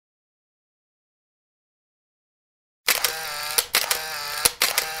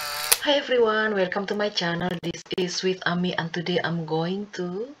Hi everyone, welcome to my channel. This is with Ami, and today I'm going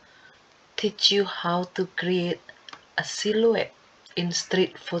to teach you how to create a silhouette in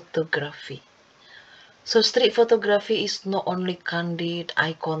street photography. So street photography is not only candid,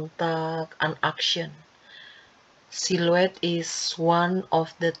 eye contact, and action. Silhouette is one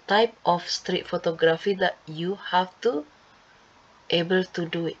of the type of street photography that you have to able to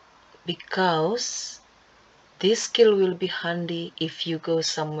do it, because this skill will be handy if you go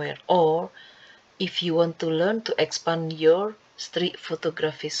somewhere, or if you want to learn to expand your street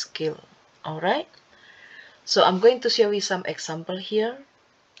photography skill. Alright, so I'm going to show you some example here.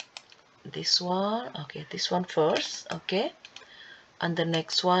 This one, okay, this one first, okay, and the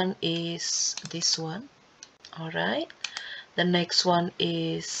next one is this one. Alright, the next one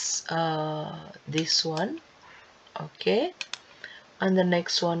is this one, okay, and the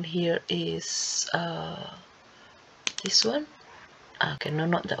next one here is this one. Okay, no,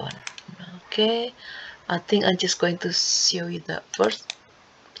 not that one. Okay, I think I'm just going to show you that first,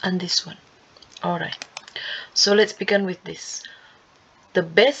 and this one. Alright, so let's begin with this. The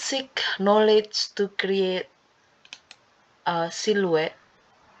basic knowledge to create a silhouette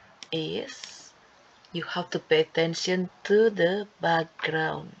is you have to pay attention to the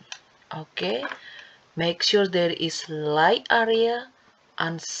background. Okay, make sure there is light area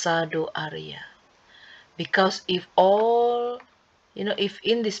and shadow area, because if if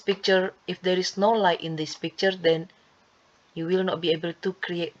in this picture, if there is no light in this picture, then you will not be able to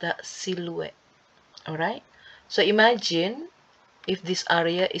create that silhouette. Alright, so imagine if this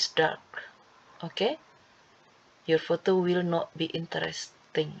area is dark, okay, your photo will not be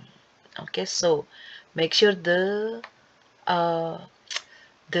interesting. Okay, so make sure the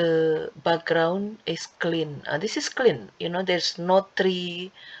background is clean. This is clean, there's no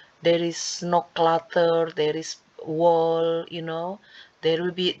tree, there is no clutter, there is wall,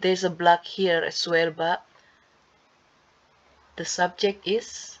 there's a black here as well, but the subject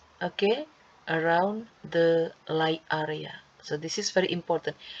is okay around the light area. So this is very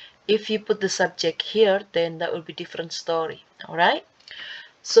important. If you put the subject here, then that will be different story. All right,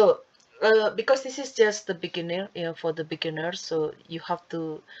 so because this is just the beginner, for the beginner, so you have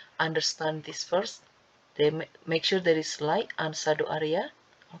to understand this first. They make sure there is light and shadow area,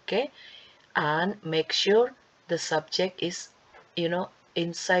 okay, and make sure the subject is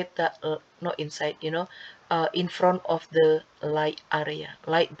inside the not inside, in front of the light area,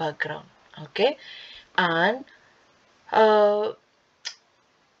 light background. Okay, and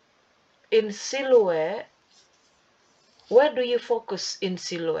in silhouette, where do you focus in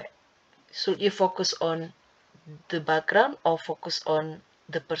silhouette? Should you focus on the background or focus on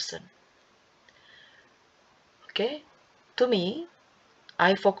the person? Okay, to me,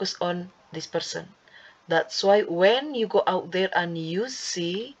 I focus on this person. That's why when you go out there and you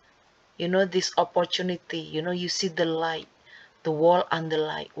see, this opportunity, you see the light, the wall and the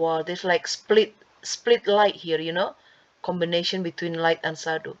light. Wow, there's like split light here, combination between light and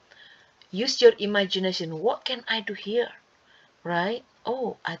shadow. Use your imagination. What can I do here? Right?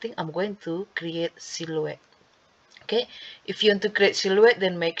 Oh, I think I'm going to create silhouette. Okay, if you want to create silhouette,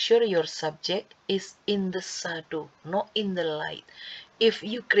 then make sure your subject is in the shadow, not in the light. If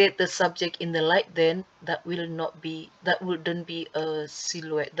you create the subject in the light, then that wouldn't be a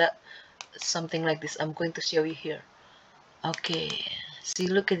silhouette. That something like this. I'm going to show you here. Okay, see,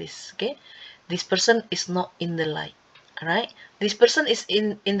 look at this. Okay, this person is not in the light. All right, this person is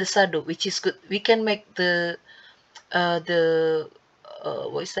in the shadow, which is good. We can make the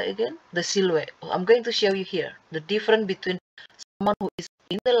what is that again? The silhouette. I'm going to show you here the difference between someone who is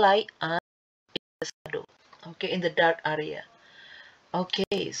in the light and in the shadow. Okay, in the dark area.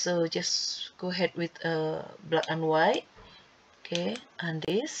 Okay, so just go ahead with black and white. Okay, and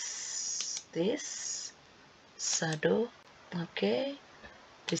this shadow. Okay,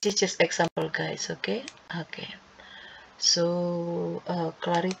 this is just example, guys. Okay, so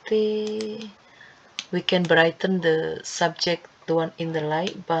clarity, we can brighten the subject, the one in the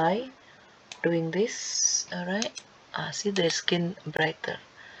light, by doing this. All right, see their skin brighter.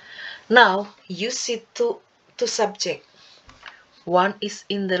 Now you see two subject. One is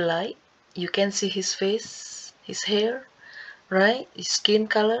in the light, you can see his face, his hair, right, his skin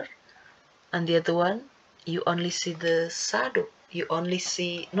color, and the other one, you only see the shadow. You only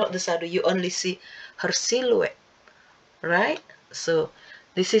see, not the shadow, you only see her silhouette, right? So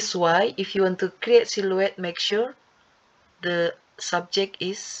this is why if you want to create silhouette, make sure the subject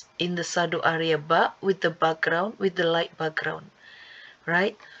is in the shadow area, but with the background, with the light background,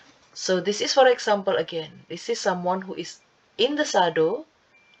 right? So this is, for example, again, this is someone who is in the shadow,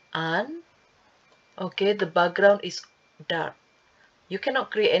 and okay, the background is dark. you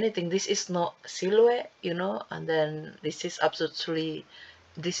cannot create anything. This is not silhouette, you know, and then this is absolutely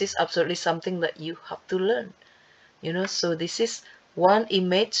something that you have to learn, you know. So this is one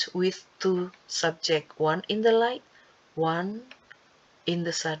image with two subject, one in the light, one in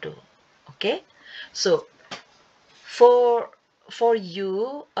the shadow. Okay, so for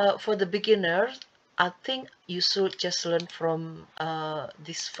you, for the beginner, I think you should just learn from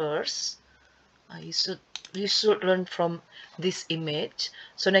this first. You should learn from this image.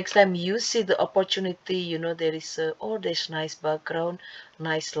 So next time you see the opportunity, you know, there is a, oh, there's nice background,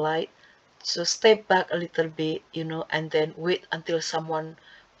 nice light, so step back a little bit, you know, and then wait until someone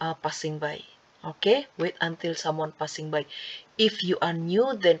passing by. Okay, wait until someone passing by. If you are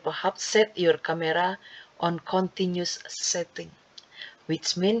new, then perhaps set your camera on continuous setting,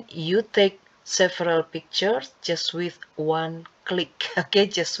 which means you take several pictures just with one click. Okay,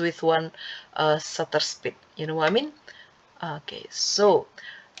 just with one shutter speed, you know what I mean. Okay, so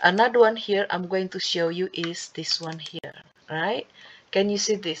another one here I'm going to show you is this one here, right? Can you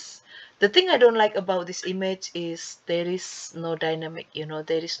see this? The thing I don't like about this image is there is no dynamic, you know,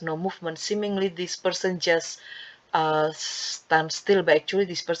 there is no movement. Seemingly this person just stand still, but actually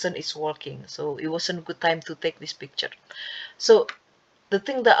this person is walking, so it wasn't a good time to take this picture. So the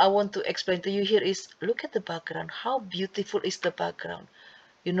thing that I want to explain to you here is, look at the background. How beautiful is the background,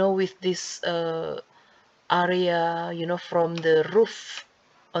 you know, with this area, you know, from the roof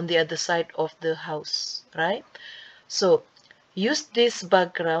on the other side of the house, right? So use this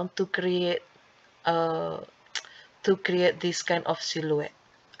background to create uh, this kind of silhouette.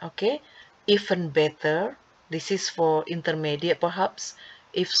 Okay, even better, this is for intermediate perhaps,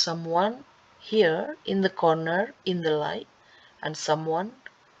 if someone here in the corner in the light and someone,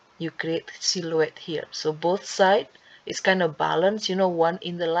 you create silhouette here, so both side is kind of balanced, you know, one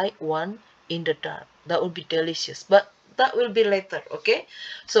in the light, one in the dark. That would be delicious, but that will be later. Okay,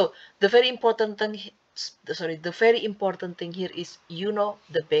 so the very important thing, the very important thing here is, you know,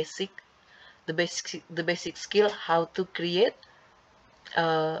 the basic skill, how to create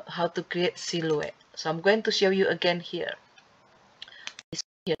silhouette. So I'm going to show you again here,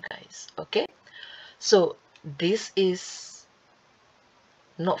 guys. Okay, so this is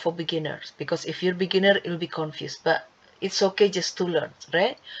not for beginners, because if you're beginner you'll be confused, but it's okay just to learn,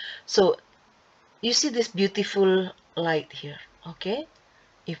 right? So you see this beautiful light here. Okay,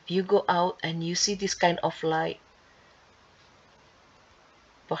 if you go out and you see this kind of light,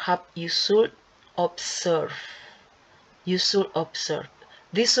 perhaps observe you should observe.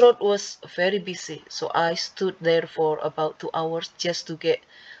 This road was very busy, so I stood there for about 2 hours just to get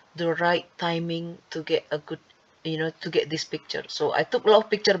the right timing to get a good, you know, to get this picture. So I took a lot of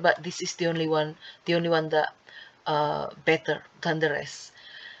picture, but this is the only one that better than the rest.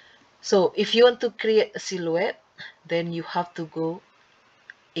 So if you want to create a silhouette, then you have to go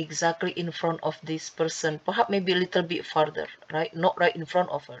exactly in front of this person, perhaps maybe a little bit farther, right? Not right in front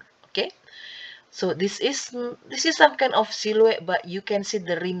of her. Okay. So this is some kind of silhouette, but you can see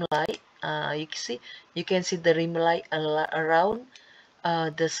the rim light. You can see the rim light around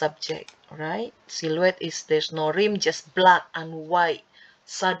the subject, right? Silhouette is, there's no rim, just black and white,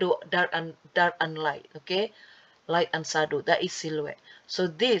 shadow, dark and light. Okay, light and shadow. That is silhouette. So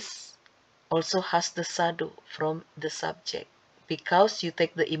this also has the shadow from the subject, because you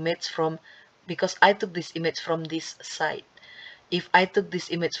take the image from, because I took this image from this side. If I took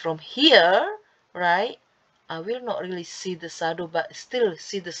this image from here, right, I will not really see the shadow, but still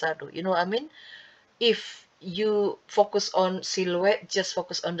see the shadow. You know what I mean? If you focus on silhouette, just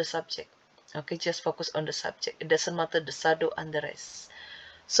focus on the subject. Okay, just focus on the subject. It doesn't matter the shadow and the rest.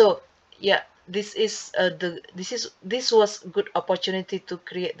 So yeah, this was good opportunity to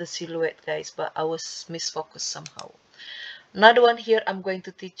create the silhouette, guys, but I was misfocused somehow. Another one here I'm going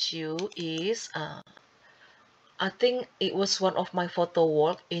to teach you is I think it was one of my photo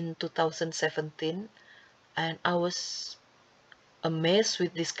work in 2017, and I was amazed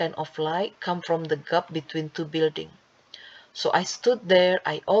with this kind of light come from the gap between two buildings. So I stood there,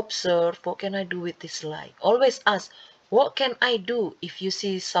 I observed, what can I do with this light? Always ask, what can I do if you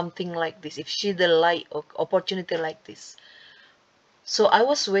see something like this, if you see the light or opportunity like this? So I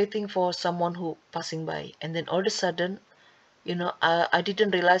was waiting for someone who passing by, and then all of a sudden, you know, I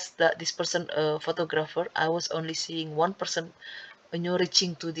didn't realize that this person a photographer. I was only seeing one person, you know,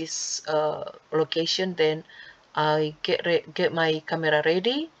 reaching to this location. Then I get my camera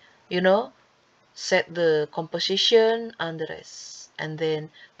ready, you know, set the composition and the rest, and then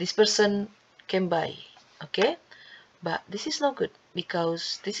this person came by. Okay, but this is not good,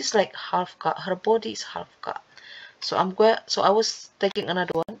 because this is like half cut, her body is half cut. So I was taking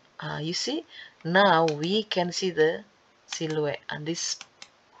another one. You see, now we can see the silhouette, and this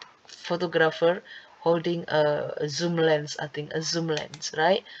photographer holding a zoom lens, I think a zoom lens,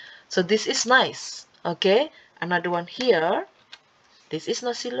 right? So this is nice. Okay, another one here. This is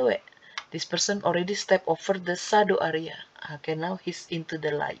no silhouette. This person already stepped over the shadow area. Okay, now he's into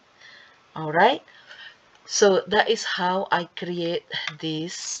the light. All right, so that is how I create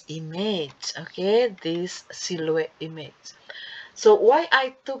this image. Okay, this silhouette image. So why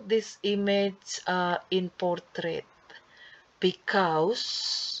I took this image in portrait?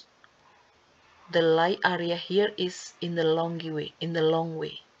 Because the light area here is in the long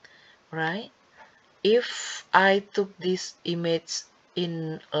way, right? If I took this image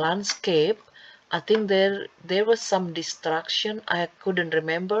in landscape, I think there was some distraction. I couldn't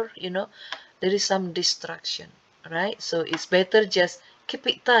remember, there is some distraction, right? So it's better just keep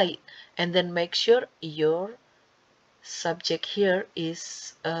it tight and then make sure your subject here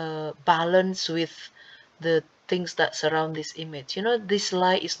is balanced with the things that surround this image. This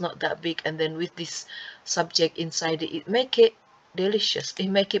light is not that big, and then with this subject inside it make it delicious, it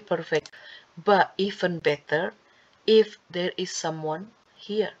make it perfect. But even better if there is someone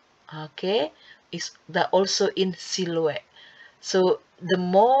here, okay, is that also in silhouette. So the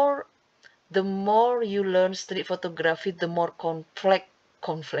more you learn street photography, the more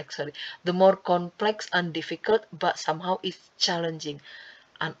the more complex and difficult, but somehow it's challenging,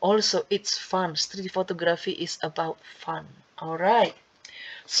 and also it's fun. Street photography is about fun. All right,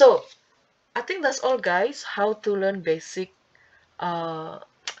 so I think that's all, guys, how to learn basic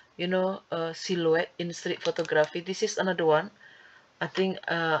silhouette in street photography. This is another one. I think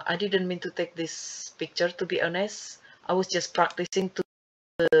I didn't mean to take this picture, to be honest. I was just practicing to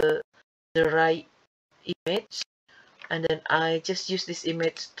the right image, and then I just use this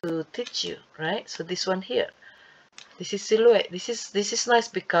image to teach you, right? So this one here, this is silhouette. This is nice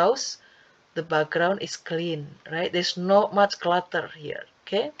because the background is clean, right? There's not much clutter here.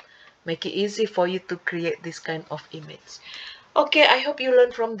 Okay, make it easy for you to create this kind of image. Okay, I hope you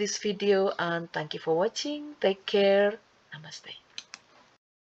learned from this video, and thank you for watching. Take care. Namaste.